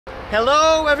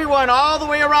Hello everyone all the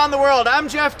way around the world. I'm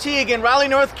Jeff Teague in Raleigh,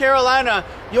 North Carolina,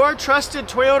 your trusted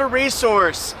Toyota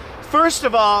resource. First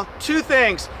of all, two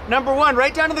things. Number one,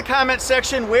 write down in the comment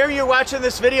section where you're watching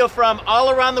this video from all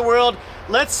around the world.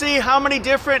 Let's see how many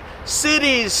different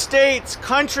cities, states,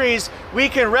 countries we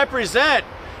can represent.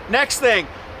 Next thing,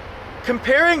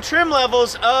 comparing trim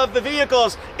levels of the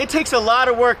vehicles. It takes a lot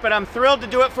of work, but I'm thrilled to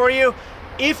do it for you.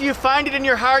 If you find it in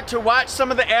your heart to watch some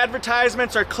of the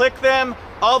advertisements or click them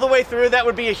all the way through, that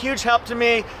would be a huge help to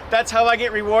me. That's how I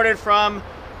get rewarded from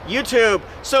YouTube.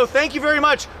 So thank you very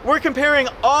much. We're comparing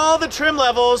all the trim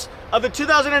levels of the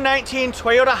 2019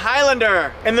 Toyota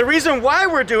Highlander. And the reason why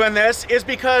we're doing this is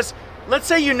because let's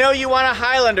say you know you want a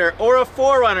Highlander or a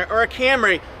 4Runner or a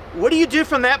Camry. What do you do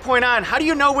from that point on? How do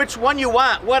you know which one you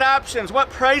want? What options? What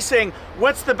pricing?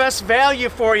 What's the best value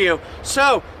for you?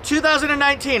 So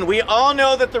 2019, we all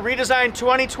know that the redesigned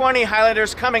 2020 Highlander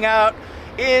is coming out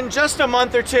in just a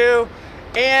month or two,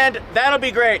 and that'll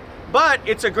be great. But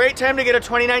it's a great time to get a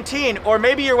 2019, or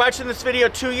maybe you're watching this video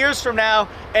 2 years from now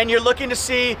and you're looking to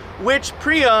see which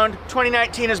pre-owned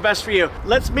 2019 is best for you.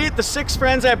 Let's meet the 6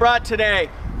 friends I brought today.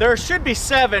 There should be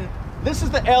 7. This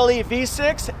is the LE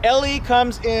V6. LE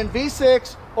comes in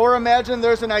V6, or imagine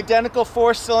there's an identical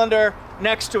 4-cylinder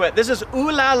next to it. This is Ooh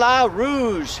La La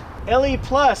Rouge. LE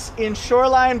Plus in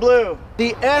Shoreline Blue.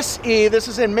 The SE, this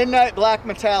is in Midnight Black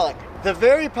Metallic. The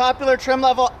very popular trim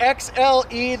level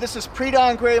XLE, this is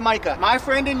Pre-Dawn Gray Mica. My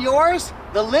friend and yours,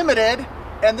 the Limited,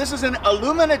 and this is in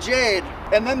Illumina Jade.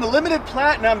 And then the Limited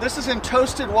Platinum, this is in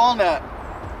Toasted Walnut.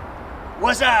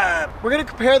 What's up? We're gonna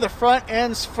compare the front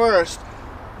ends first.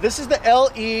 This is the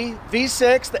LE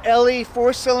V6, the LE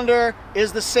 4-cylinder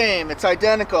is the same, it's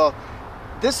identical.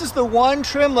 This is the one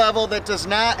trim level that does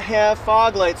not have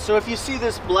fog lights. So if you see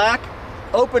this black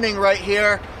opening right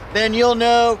here, then you'll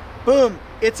know, boom,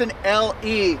 it's an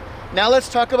LE. Now let's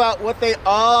talk about what they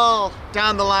all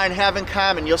down the line have in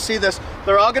common. You'll see this,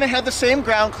 they're all gonna have the same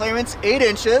ground clearance, 8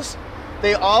 inches.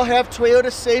 They all have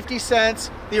Toyota Safety Sense,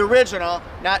 the original,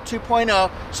 not 2.0.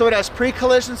 So it has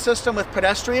pre-collision system with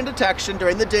pedestrian detection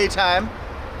during the daytime,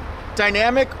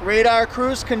 dynamic radar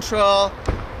cruise control,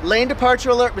 lane departure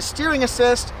alert with steering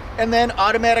assist, and then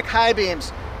automatic high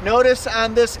beams. Notice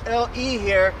on this LE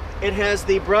here, it has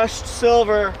the brushed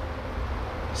silver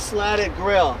slatted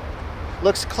grille.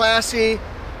 Looks classy,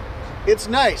 it's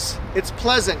nice, it's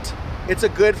pleasant, it's a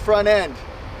good front end.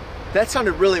 That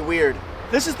sounded really weird.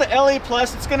 This is the LE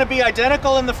Plus. It's gonna be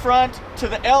identical in the front to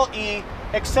the LE,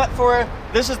 except for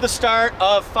this is the start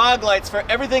of fog lights for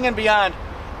everything and beyond.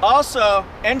 Also,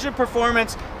 engine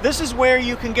performance, this is where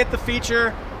you can get the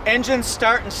feature engine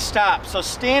start and stop. So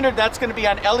standard, that's gonna be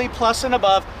on LE Plus and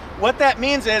above. What that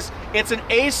means is it's an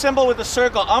A symbol with a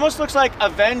circle, almost looks like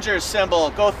Avengers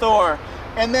symbol, go Thor.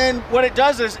 And then what it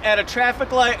does is at a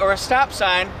traffic light or a stop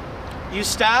sign, you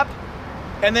stop,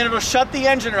 and then it'll shut the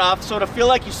engine off, so it'll feel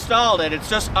like you stalled it. It's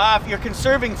just off, you're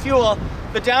conserving fuel.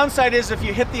 The downside is if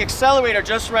you hit the accelerator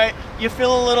just right, you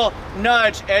feel a little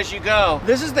nudge as you go.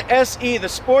 This is the SE, the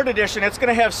Sport Edition. It's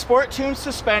gonna have sport tuned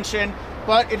suspension,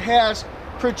 but it has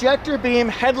projector beam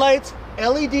headlights,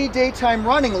 LED daytime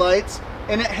running lights,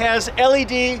 and it has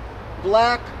LED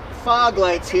black fog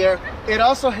lights here. It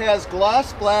also has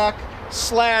gloss black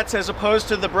slats as opposed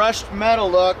to the brushed metal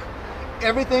look.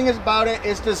 Everything about it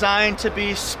is designed to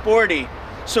be sporty.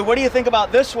 So what do you think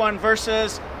about this one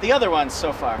versus the other ones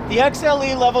so far? The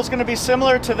XLE level is going to be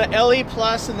similar to the LE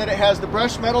Plus in that it has the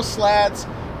brushed metal slats,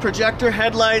 projector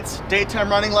headlights,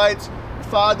 daytime running lights,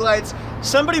 fog lights.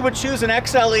 Somebody would choose an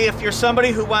XLE if you're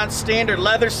somebody who wants standard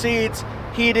leather seats,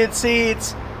 heated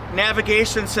seats,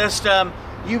 navigation system.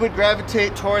 You would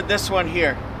gravitate toward this one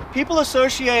here. People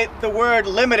associate the word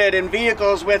limited in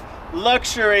vehicles with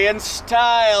luxury and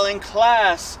style and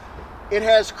class. It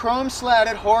has chrome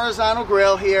slatted horizontal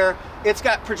grille here. It's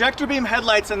got projector beam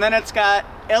headlights, and then it's got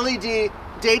LED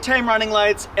daytime running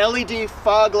lights, LED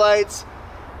fog lights.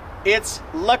 It's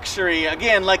luxury,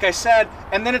 again, like I said,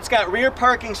 and then it's got rear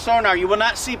parking sonar. You will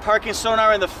not see parking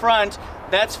sonar in the front.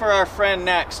 That's for our friend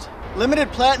next.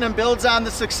 Limited Platinum builds on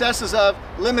the successes of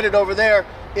Limited over there.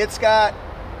 It's got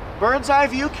bird's eye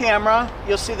view camera.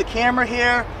 You'll see the camera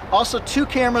here. Also 2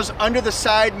 cameras under the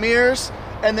side mirrors,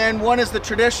 and then one is the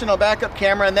traditional backup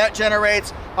camera, and that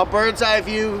generates a bird's eye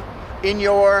view in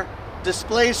your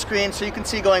display screen so you can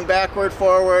see going backward,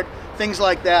 forward, things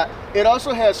like that. It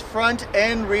also has front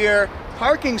and rear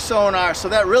parking sonar, so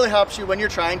that really helps you when you're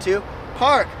trying to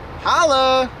park.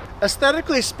 Holla!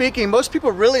 Aesthetically speaking, most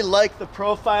people really like the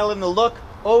profile and the look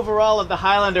overall of the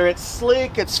Highlander. It's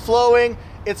sleek, it's flowing,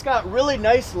 it's got really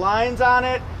nice lines on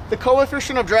it. The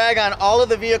coefficient of drag on all of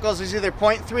the vehicles is either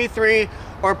 0.33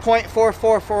 or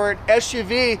 0.44 for an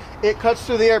SUV. It cuts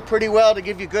through the air pretty well to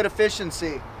give you good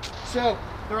efficiency. So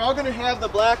they're all going to have the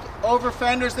black over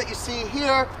fenders that you see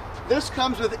here. This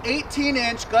comes with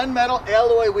 18-inch gunmetal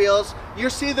alloy wheels. You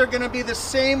see they're going to be the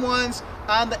same ones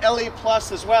on the LE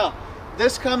Plus as well.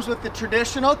 This comes with the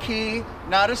traditional key,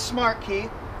 not a smart key.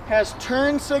 Has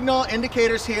turn signal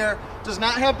indicators here. Does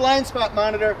not have blind spot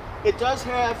monitor. It does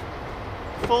have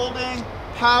folding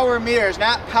power mirrors.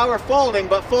 Not power folding,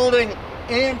 but folding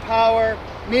and power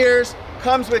mirrors.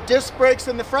 Comes with disc brakes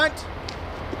in the front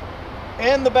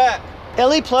and the back.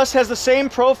 LE Plus has the same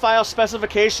profile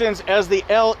specifications as the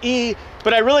LE,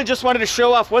 but I really just wanted to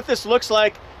show off what this looks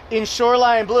like in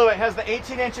Shoreline Blue. It has the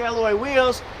 18-inch alloy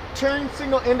wheels, turn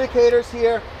signal indicators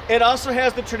here. It also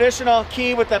has the traditional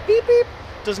key with the beep beep.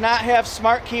 Does not have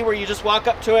smart key where you just walk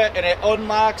up to it and it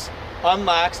unlocks,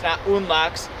 not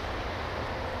unlocks,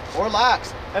 or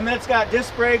locks. And then it's got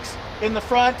disc brakes in the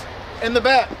front and the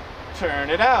back. Turn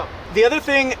it out. The other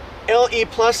thing LE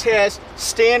Plus has,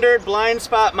 standard blind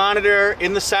spot monitor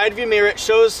in the side view mirror. It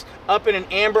shows up in an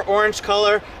amber orange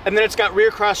color, and then it's got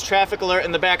rear cross traffic alert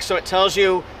in the back, so it tells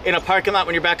you in a parking lot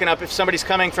when you're backing up if somebody's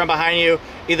coming from behind you,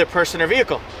 either person or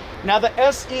vehicle. Now the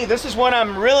SE, this is one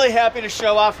I'm really happy to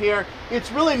show off here.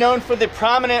 It's really known for the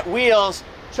prominent wheels.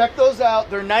 Check those out.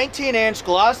 They're 19-inch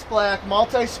gloss black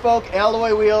multi-spoke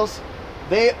alloy wheels.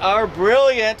 They are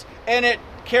brilliant, and it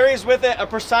carries with it a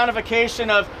personification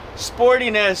of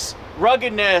sportiness,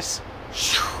 ruggedness,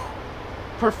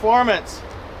 performance.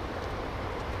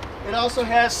 It also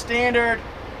has standard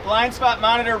blind spot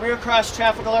monitor, rear cross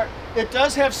traffic alert. It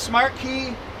does have smart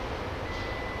key,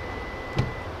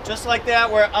 just like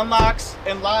that, where it unlocks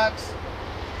and locks.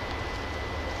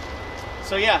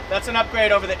 So yeah, that's an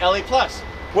upgrade over the LE Plus.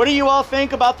 What do you all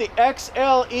think about the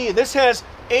XLE? This has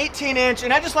 18-inch,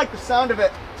 and I just like the sound of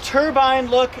it, turbine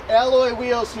look alloy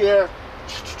wheels here.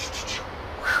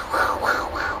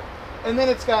 And then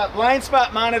it's got blind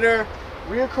spot monitor,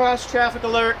 rear cross traffic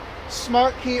alert,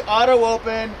 smart key auto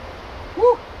open.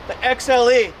 Woo, the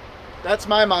XLE. That's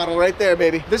my model right there,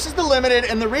 baby. This is the Limited,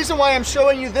 and the reason why I'm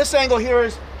showing you this angle here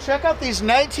is check out these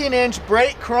 19-inch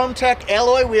bright Chrome Tech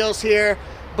alloy wheels here.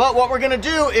 But what we're gonna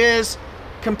do is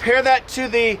compare that to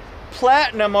the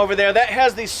Platinum over there. That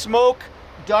has the smoke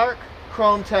dark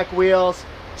Chrome Tech wheels.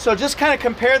 So just kind of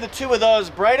compare the two of those,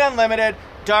 bright on Limited,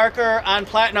 darker on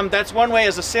Platinum. That's one way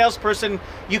as a salesperson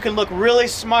you can look really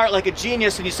smart like a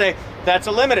genius and you say, that's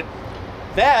a Limited.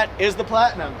 That is the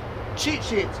Platinum. Cheat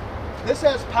sheets. This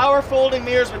has power folding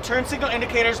mirrors with turn signal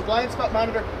indicators, blind spot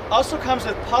monitor. Also comes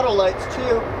with puddle lights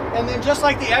too. And then just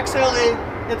like the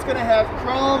XLE, it's gonna have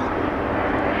chrome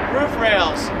roof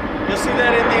rails. You'll see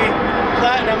that in the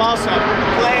Platinum also.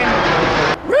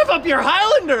 Plain. Rev up your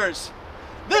Highlanders!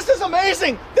 This is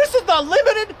amazing! This is the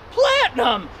Limited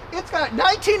Platinum! It's got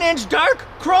 19-inch dark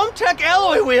Chrome Tech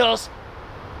alloy wheels.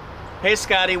 Hey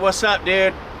Scotty, what's up,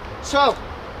 dude? So,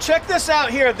 check this out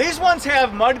here. These ones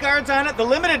have mud guards on it. The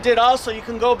Limited did also. You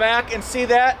can go back and see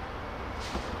that.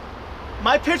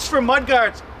 My pitch for mud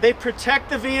guards, they protect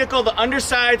the vehicle, the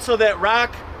underside, so that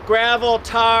rock, gravel,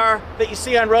 tar that you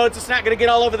see on roads, it's not gonna get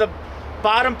all over the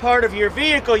bottom part of your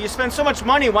vehicle. You spend so much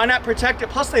money, why not protect it?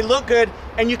 Plus they look good,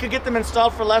 and you could get them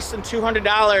installed for less than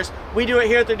 $200. We do it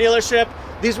here at the dealership.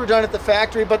 These were done at the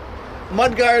factory, but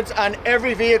mud guards on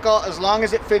every vehicle as long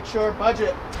as it fits your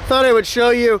budget. Thought I would show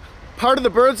you part of the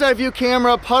bird's eye view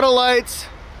camera, puddle lights,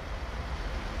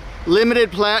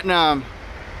 Limited Platinum.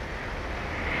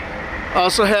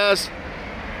 Also has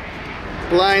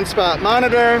blind spot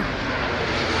monitor.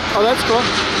 Oh, that's cool.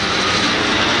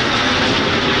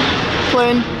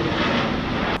 Plain.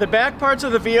 The back parts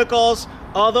of the vehicles,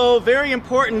 although very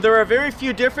important, there are very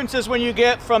few differences when you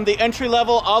get from the entry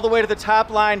level all the way to the top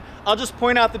line. I'll just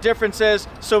point out the differences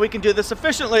so we can do this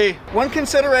efficiently. One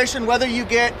consideration whether you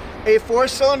get a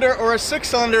 4-cylinder or a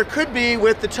 6-cylinder could be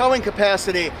with the towing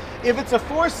capacity. If it's a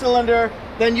 4-cylinder,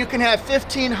 then you can have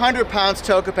 1,500 pounds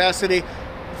tow capacity.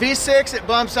 V6, it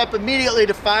bumps up immediately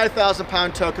to 5,000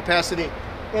 pound tow capacity.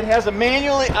 It has a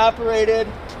manually operated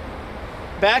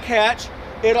back hatch.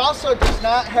 It also does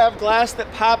not have glass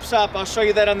that pops up. I'll show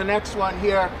you that on the next one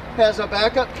here. Has a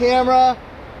backup camera.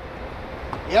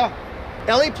 Yeah.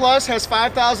 LE Plus has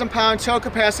 5,000 pound tow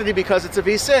capacity because it's a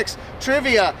V6.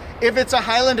 Trivia, if it's a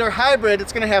Highlander hybrid,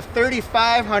 it's gonna have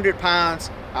 3,500 pounds.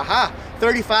 Aha,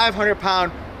 3,500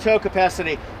 pound tow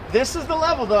capacity. This is the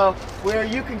level though, where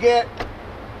you can get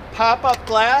pop-up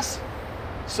glass.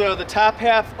 So the top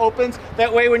half opens.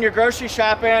 That way when you're grocery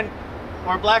shopping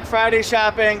or Black Friday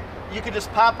shopping, you can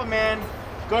just pop them in,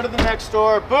 go to the next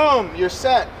store, boom, you're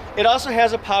set. It also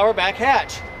has a power back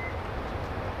hatch.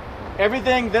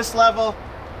 Everything this level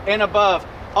and above.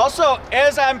 Also,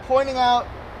 as I'm pointing out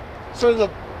sort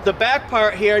of the back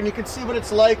part here, and you can see what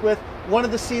it's like with one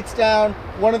of the seats down,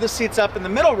 one of the seats up in the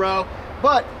middle row,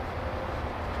 but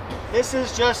this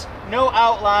is just no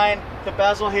outline. The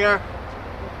bezel here.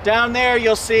 Down there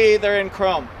you'll see they're in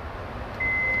chrome.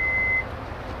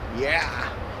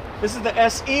 Yeah. This is the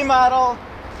SE model.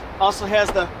 Also has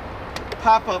the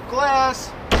pop-up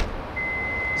glass,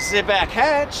 zip back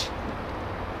hatch,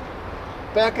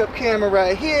 backup camera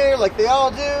right here like they all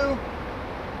do.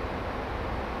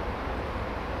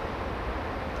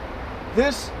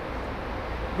 This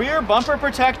rear bumper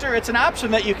protector, it's an option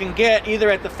that you can get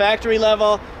either at the factory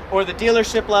level or the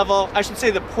dealership level. I should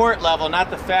say the port level, not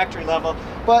the factory level.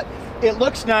 But it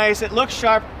looks nice, it looks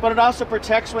sharp, but it also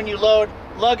protects when you load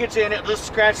luggage in. It'll just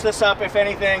scratch this up if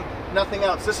anything, nothing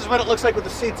else. This is what it looks like with the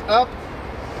seats up.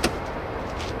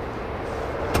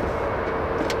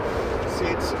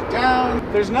 Seats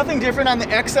down. There's nothing different on the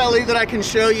XLE that I can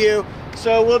show you,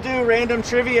 so we'll do random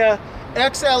trivia.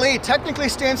 XLE technically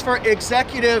stands for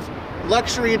Executive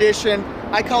Luxury Edition.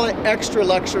 I call it Extra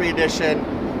Luxury Edition.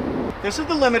 This is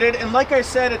the Limited, and like I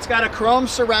said, it's got a chrome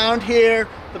surround here,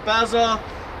 the bezel,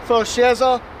 faux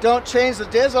shizzle, don't change the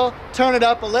dizzle, turn it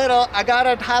up a little. I got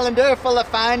a Highlander full of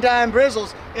fine dime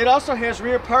brizzles. It also has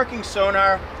rear parking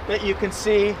sonar that you can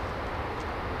see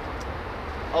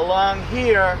along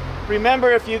here.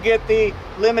 Remember, if you get the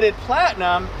Limited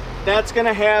Platinum, that's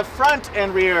gonna have front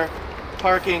and rear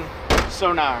parking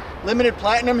sonar. Limited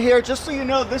Platinum here, just so you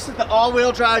know, this is the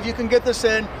all-wheel drive. You can get this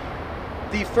in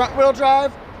the front-wheel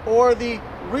drive or the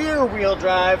rear-wheel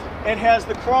drive. It has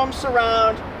the chrome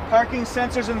surround, parking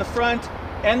sensors in the front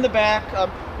and the back.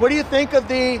 What do you think of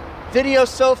the video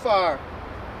so far?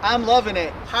 I'm loving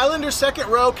it. Highlander second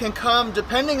row can come,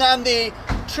 depending on the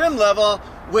trim level,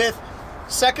 with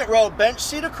second row bench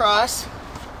seat across,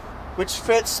 which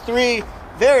fits 3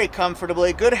 very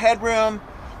comfortably. Good headroom,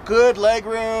 good leg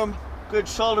room, good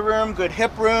shoulder room, good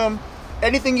hip room.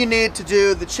 Anything you need to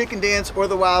do the chicken dance or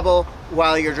the wobble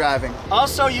while you're driving.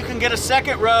 Also, you can get a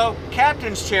second row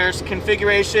captain's chairs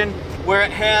configuration where it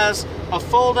has a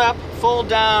fold up, fold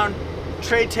down,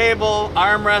 tray table,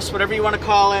 armrest, whatever you want to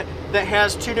call it, that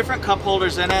has 2 different cup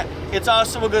holders in it. It's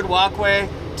also a good walkway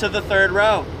to the third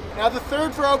row. Now the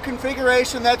third row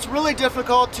configuration, that's really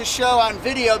difficult to show on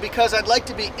video because I'd like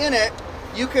to be in it.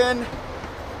 You can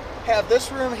have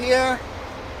this room here,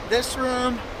 this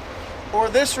room, or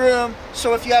this room.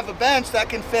 So if you have a bench, that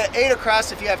can fit 8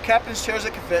 across. If you have captain's chairs,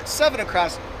 it can fit 7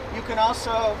 across. You can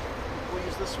also, we'll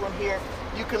use this one here,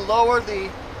 you can lower the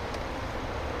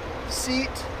seat.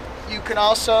 You can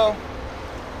also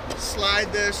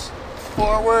slide this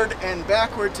forward and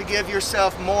backward to give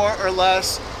yourself more or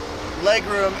less leg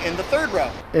room in the third row.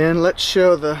 And let's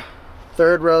show the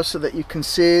third row so that you can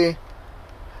see.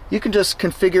 You can just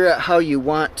configure it how you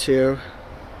want to.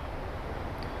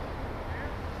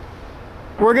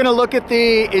 We're gonna look at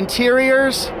the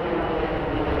interiors,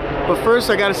 but first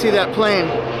I gotta see that plane.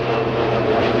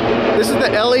 This is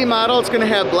the LE model. It's gonna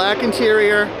have black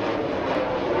interior.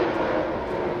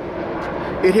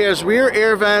 It has rear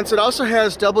air vents. It also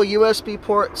has double USB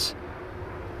ports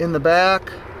in the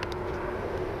back.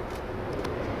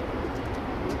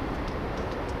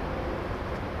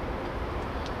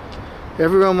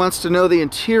 Everyone wants to know the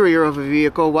interior of a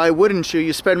vehicle. Why wouldn't you?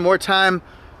 You spend more time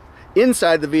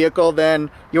inside the vehicle than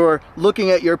you're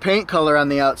looking at your paint color on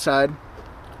the outside.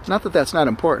 Not that that's not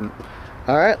important.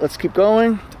 All right, let's keep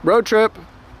going. Road trip.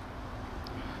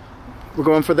 We're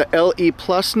going for the LE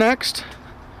Plus next,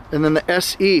 and then the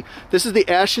SE. This is the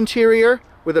ash interior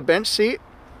with a bench seat.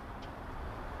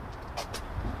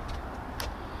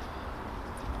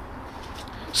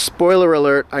 Spoiler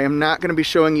alert, I am not going to be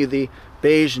showing you the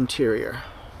beige interior.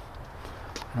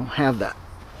 I don't have that.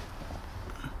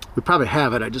 We probably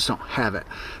have it, I just don't have it.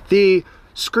 The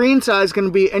screen size is going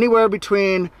to be anywhere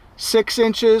between 6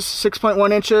 inches,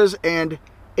 6.1 inches, and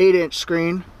 8-inch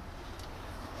screen.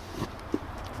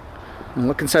 And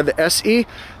look inside the SE.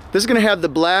 This is going to have the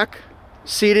black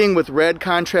seating with red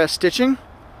contrast stitching.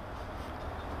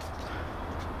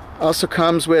 Also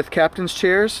comes with captain's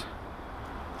chairs,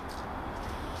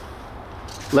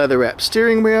 leather wrapped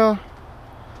steering wheel,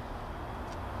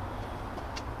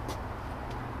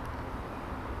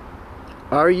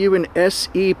 are you an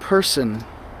SE person?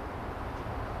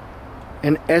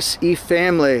 An SE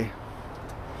family?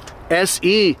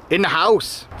 SE in the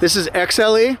house. This is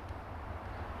XLE.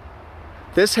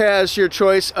 This has your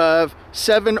choice of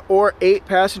 7 or 8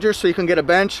 passengers, so you can get a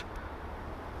bench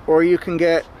or you can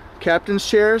get captain's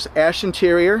chairs, ash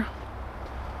interior.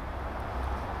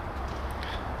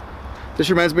 This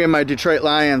reminds me of my Detroit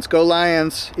Lions. Go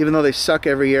Lions, even though they suck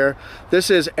every year. This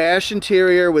is ash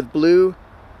interior with blue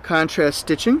contrast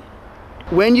stitching.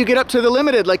 When you get up to the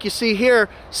Limited, like you see here,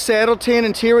 saddle tan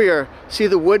interior. See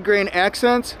the wood grain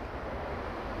accents?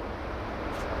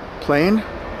 Plain.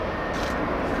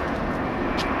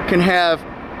 Can have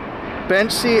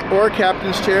bench seat or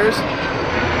captain's chairs.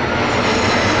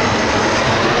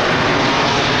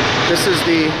 This is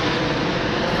the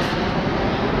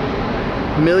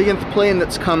millionth plane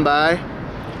that's come by,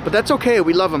 but that's okay,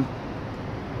 we love them.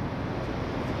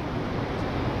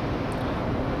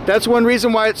 That's one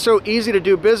reason why it's so easy to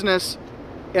do business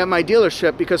at my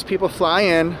dealership, because people fly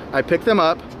in, I pick them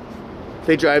up,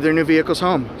 they drive their new vehicles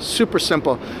home. Super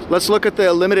simple. Let's look at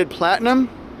the Limited Platinum.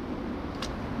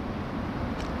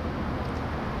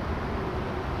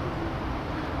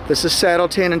 This is saddle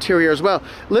tan interior as well.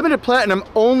 Limited Platinum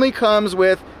only comes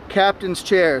with captain's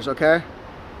chairs, okay?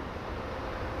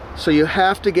 So you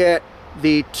have to get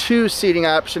the 2 seating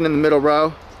option in the middle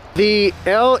row. The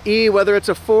LE, whether it's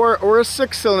a 4 or a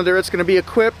 6 cylinder, it's going to be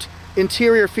equipped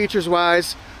interior features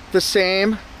wise the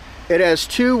same. It has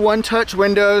 2 one-touch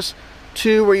windows,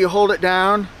 2 where you hold it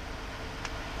down.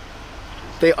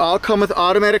 They all come with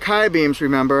automatic high beams,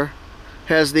 remember.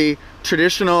 Has the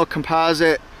traditional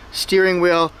composite steering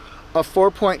wheel, a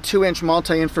 4.2-inch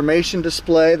multi-information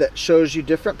display that shows you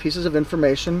different pieces of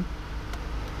information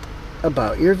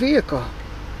about your vehicle.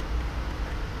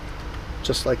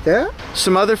 Just like that.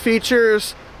 Some other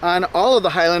features on all of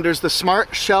the Highlanders, the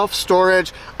smart shelf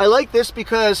storage. I like this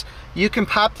because you can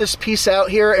pop this piece out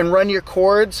here and run your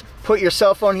cords, put your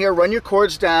cell phone here, run your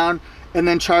cords down, and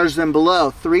then charge them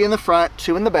below. 3 in the front,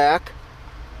 2 in the back.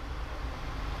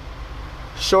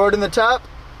 Short in the top,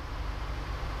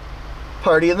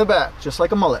 party in the back, just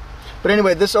like a mullet. But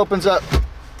anyway, this opens up.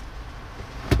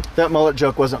 That mullet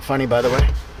joke wasn't funny, by the way.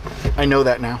 I know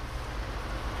that now.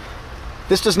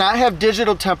 This does not have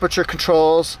digital temperature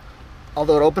controls,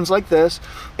 although it opens like this,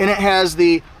 and it has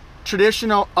the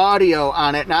traditional audio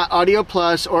on it, not Audio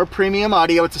Plus or Premium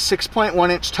Audio. It's a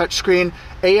 6.1-inch touchscreen,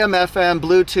 AM, FM,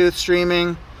 Bluetooth,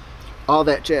 streaming, all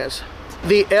that jazz.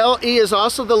 The LE is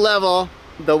also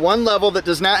the one level that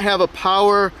does not have a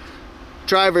power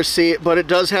driver's seat, but it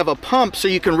does have a pump, so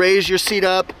you can raise your seat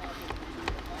up,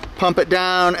 pump it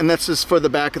down, and this is for the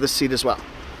back of the seat as well.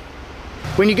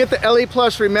 When you get the LE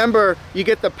Plus, remember, you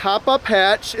get the pop-up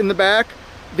hatch in the back,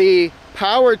 the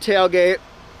power tailgate,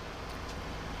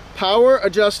 power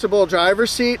adjustable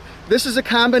driver's seat. This is a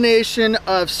combination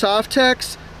of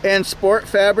Softex and sport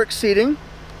fabric seating.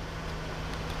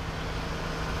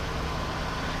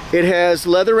 It has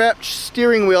leather-wrapped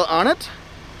steering wheel on it.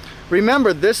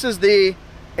 Remember, this is the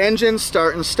engine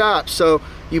start and stop. So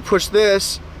you push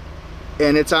this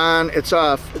and it's on, it's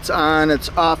off, it's on, it's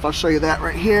off. I'll show you that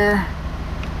right here.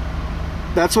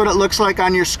 That's what it looks like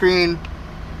on your screen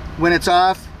when it's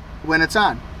off, when it's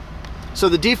on. So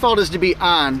the default is to be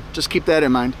on, just keep that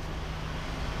in mind.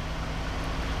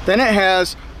 Then it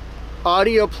has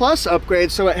Audio Plus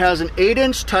upgrade, so it has an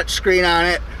 8-inch touchscreen on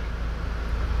it,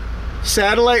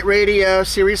 satellite radio,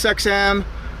 Sirius XM,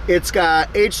 it's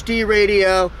got HD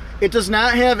radio. It does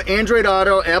not have Android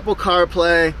Auto, Apple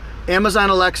CarPlay, Amazon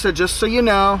Alexa, just so you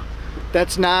know.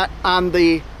 That's not on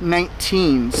the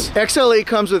 19s. XLE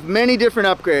comes with many different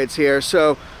upgrades here,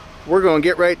 so we're going to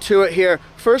get right to it here.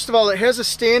 First of all, it has a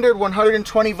standard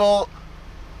 120 volt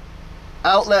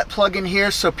outlet plug-in here,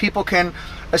 so people can,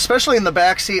 especially in the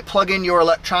back seat, plug in your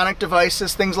electronic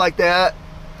devices, things like that.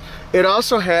 It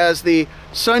also has the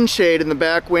sunshade in the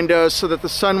back windows so that the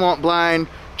sun won't blind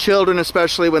children,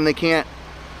 especially when they can't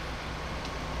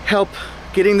help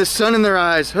getting the sun in their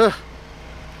eyes. Ugh.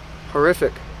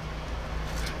 Horrific.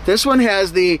 This one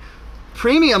has the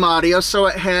premium audio, so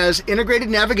it has integrated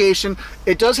navigation.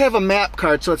 It does have a map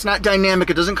card, so it's not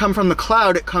dynamic. It doesn't come from the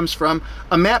cloud. It comes from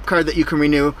a map card that you can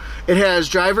renew. It has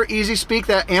driver easy speak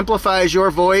that amplifies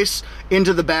your voice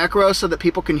into the back row so that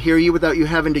people can hear you without you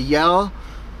having to yell.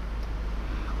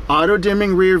 Auto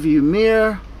dimming rear view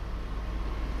mirror.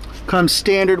 Comes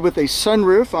standard with a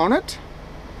sunroof on it.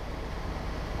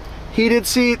 Heated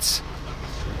seats.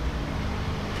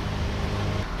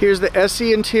 Here's the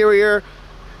SE interior,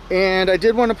 and I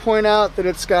did want to point out that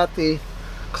it's got the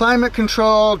climate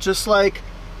control just like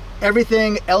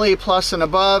everything LE Plus and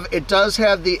above. It does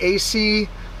have the AC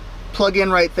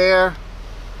plug-in right there.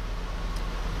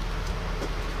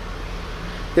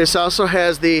 This also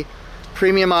has the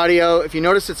premium audio. If you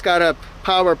notice, it's got a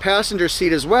power passenger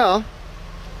seat as well,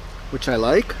 which I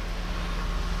like.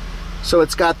 So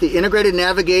it's got the integrated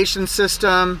navigation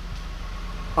system,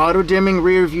 auto dimming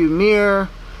rear view mirror.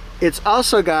 It's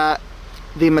also got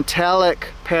the metallic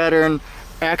pattern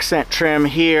accent trim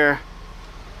here,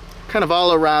 kind of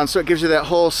all around, so it gives you that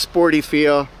whole sporty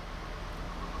feel.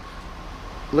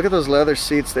 Look at those leather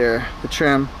seats there, the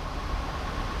trim.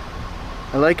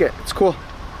 I like it, it's cool.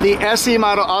 The SE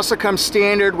model also comes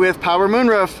standard with power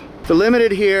moonroof. The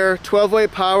Limited here, 12-way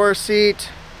power seat,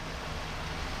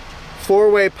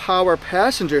 4-way power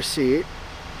passenger seat.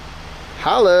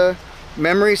 Holla!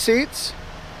 Memory seats.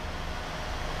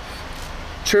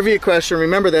 Trivia question,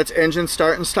 remember that's engine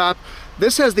start and stop.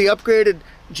 This has the upgraded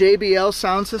JBL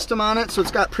sound system on it, so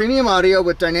it's got premium audio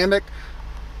with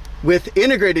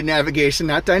integrated navigation,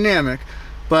 not dynamic,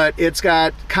 but it's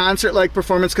got concert-like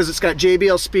performance because it's got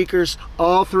JBL speakers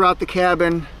all throughout the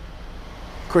cabin.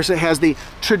 Of course, it has the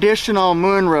traditional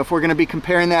moonroof. We're going to be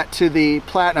comparing that to the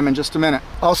Platinum in just a minute.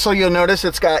 Also, you'll notice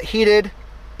it's got heated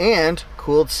and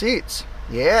cooled seats.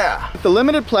 Yeah. The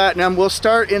Limited Platinum, we'll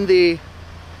start in the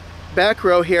back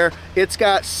row here. It's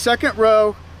got second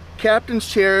row captain's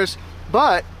chairs,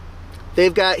 but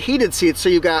they've got heated seats, so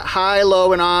you've got high,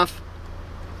 low, and off,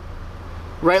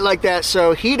 right like that.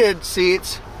 So heated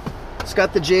seats. It's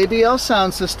got the JBL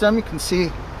sound system. You can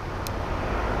see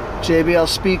JBL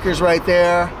speakers right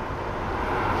there.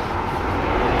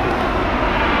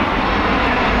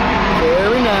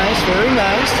 Very nice, very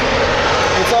nice.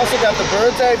 It's also got the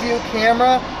bird's eye view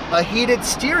camera, a heated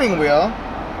steering wheel,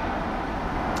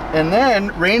 and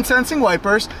then rain sensing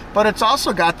wipers, but it's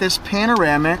also got this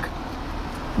panoramic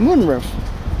moonroof.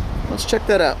 Let's check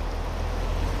that out.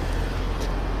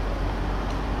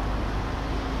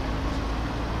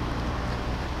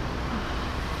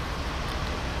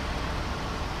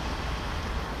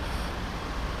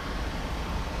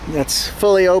 That's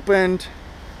fully opened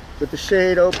with the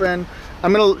shade open.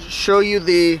 I'm going to show you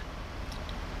the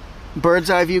bird's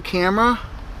eye view camera.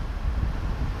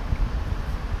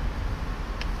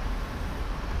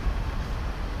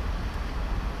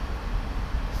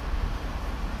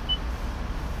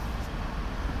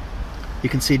 You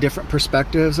can see different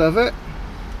perspectives of it,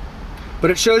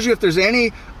 but it shows you if there's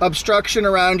any obstruction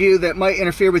around you that might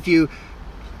interfere with you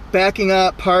backing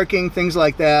up, parking, things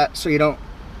like that, so you don't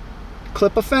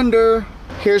clip a fender.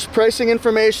 Here's pricing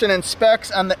information and specs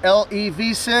on the LE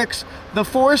V6. The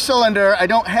 4-cylinder, I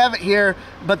don't have it here,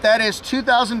 but that is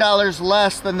 $2,000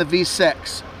 less than the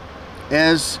V6,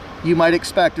 as you might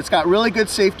expect. It's got really good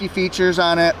safety features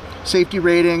on it, safety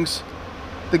ratings.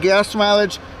 The gas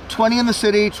mileage, 20 in the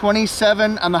city,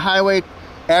 27 on the highway,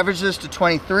 averages to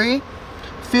 23.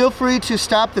 Feel free to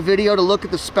stop the video to look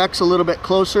at the specs a little bit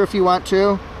closer if you want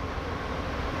to.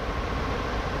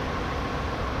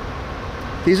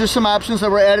 These are some options that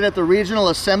were added at the regional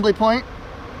assembly point.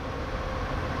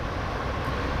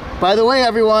 By the way,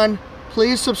 everyone,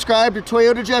 please subscribe to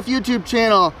Toyota Jeff YouTube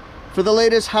channel for the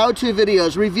latest how-to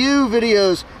videos, review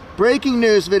videos, breaking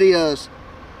news videos.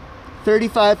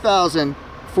 $35,000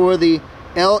 for the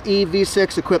LE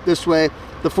V6 equipped this way.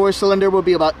 The 4-cylinder will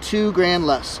be about $2 grand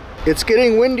less. It's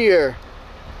getting windier.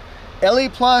 LE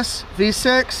Plus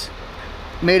V6,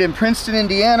 made in Princeton,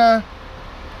 Indiana.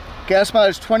 Gas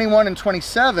mileage 21 and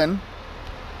 27.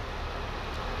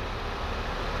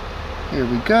 Here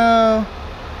we go.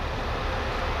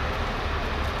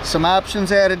 Some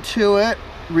options added to it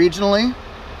regionally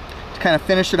to kind of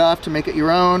finish it off to make it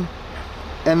your own.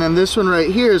 And then this one right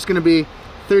here is going to be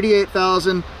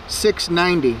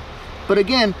 $38,690. But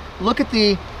again, look at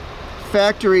the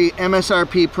factory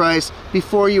MSRP price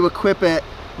before you equip it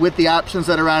with the options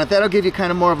that are on it. That'll give you kind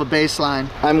of more of a baseline.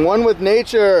 I'm one with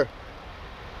nature.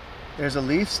 There's a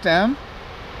leaf stem.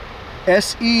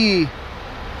 SE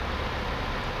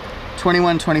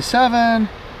 2127.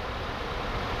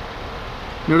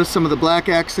 Notice some of the black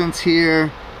accents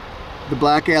here. The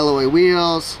black alloy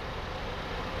wheels.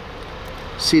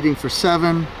 Seating for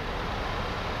 7.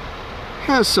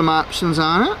 Has some options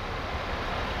on it.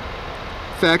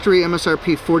 Factory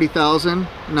MSRP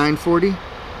 $40,940.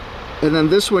 And then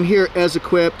this one here, as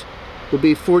equipped, will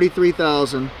be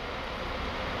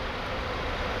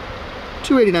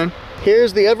 $43,289.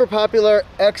 Here's the ever popular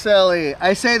XLE.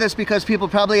 I say this because people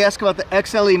probably ask about the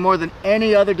XLE more than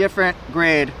any other different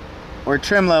grade or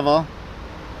trim level.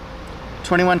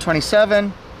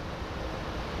 2127.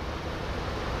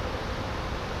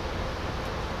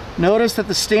 Notice that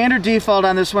the standard default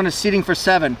on this one is seating for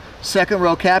 7, second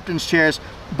row captain's chairs,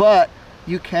 but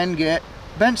you can get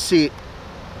bench seat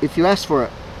if you ask for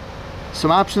it.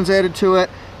 Some options added to it.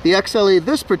 The XLE,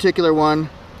 this particular one,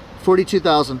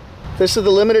 $42,000. This is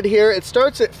the Limited here. It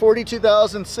starts at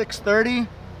 $42,630.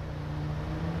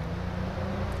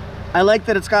 I like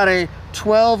that it's got a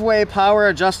 12-way power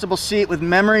adjustable seat with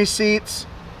memory seats.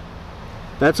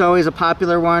 That's always a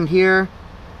popular one here.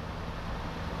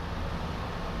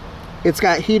 It's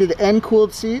got heated and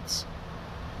cooled seats.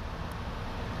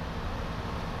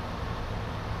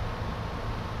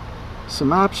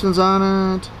 Some options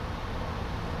on it.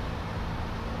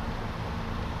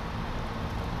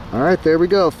 All right, there we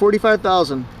go,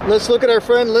 45,000. Let's look at our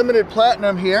friend Limited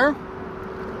Platinum here.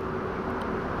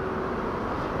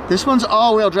 This one's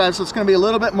all-wheel drive, so it's gonna be a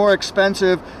little bit more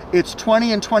expensive. It's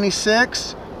 20 and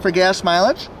 26 for gas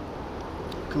mileage.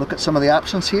 Look at some of the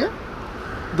options here.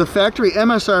 The factory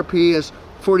MSRP is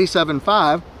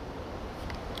 $47,500.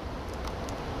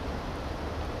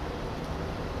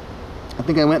 I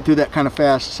think I went through that kind of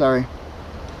fast, sorry.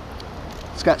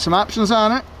 It's got some options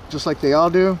on it, just like they all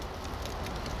do.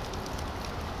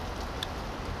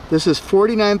 This is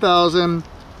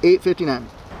 $49,859.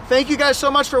 Thank you guys so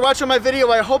much for watching my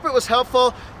video. I hope it was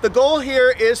helpful. The goal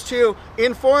here is to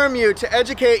inform you, to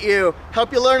educate you,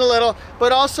 help you learn a little,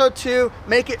 but also to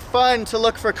make it fun to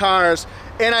look for cars.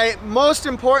 And I, most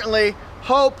importantly,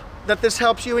 hope that this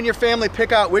helps you and your family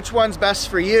pick out which one's best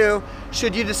for you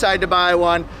should you decide to buy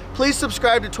one. Please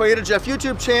subscribe to Toyota Jeff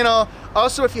YouTube channel.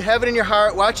 Also, if you have it in your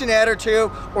heart, watch an ad or two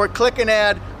or click an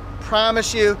ad.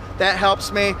 Promise you that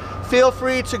helps me. Feel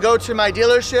free to go to my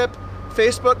dealership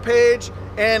Facebook page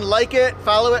and like it,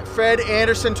 follow it, Fred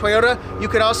Anderson Toyota. You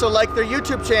can also like their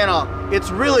YouTube channel. It's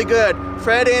really good.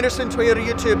 Fred Anderson Toyota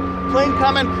YouTube. Plane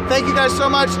coming. Thank you guys so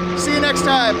much. See you next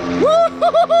time.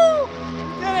 Woo-hoo-hoo-hoo!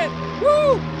 Did it.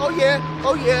 Woo! Oh yeah,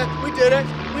 we did it.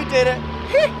 We did it.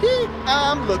 Hee hee.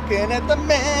 I'm looking at the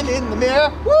man in the mirror.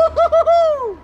 Woo-hoo-hoo-hoo!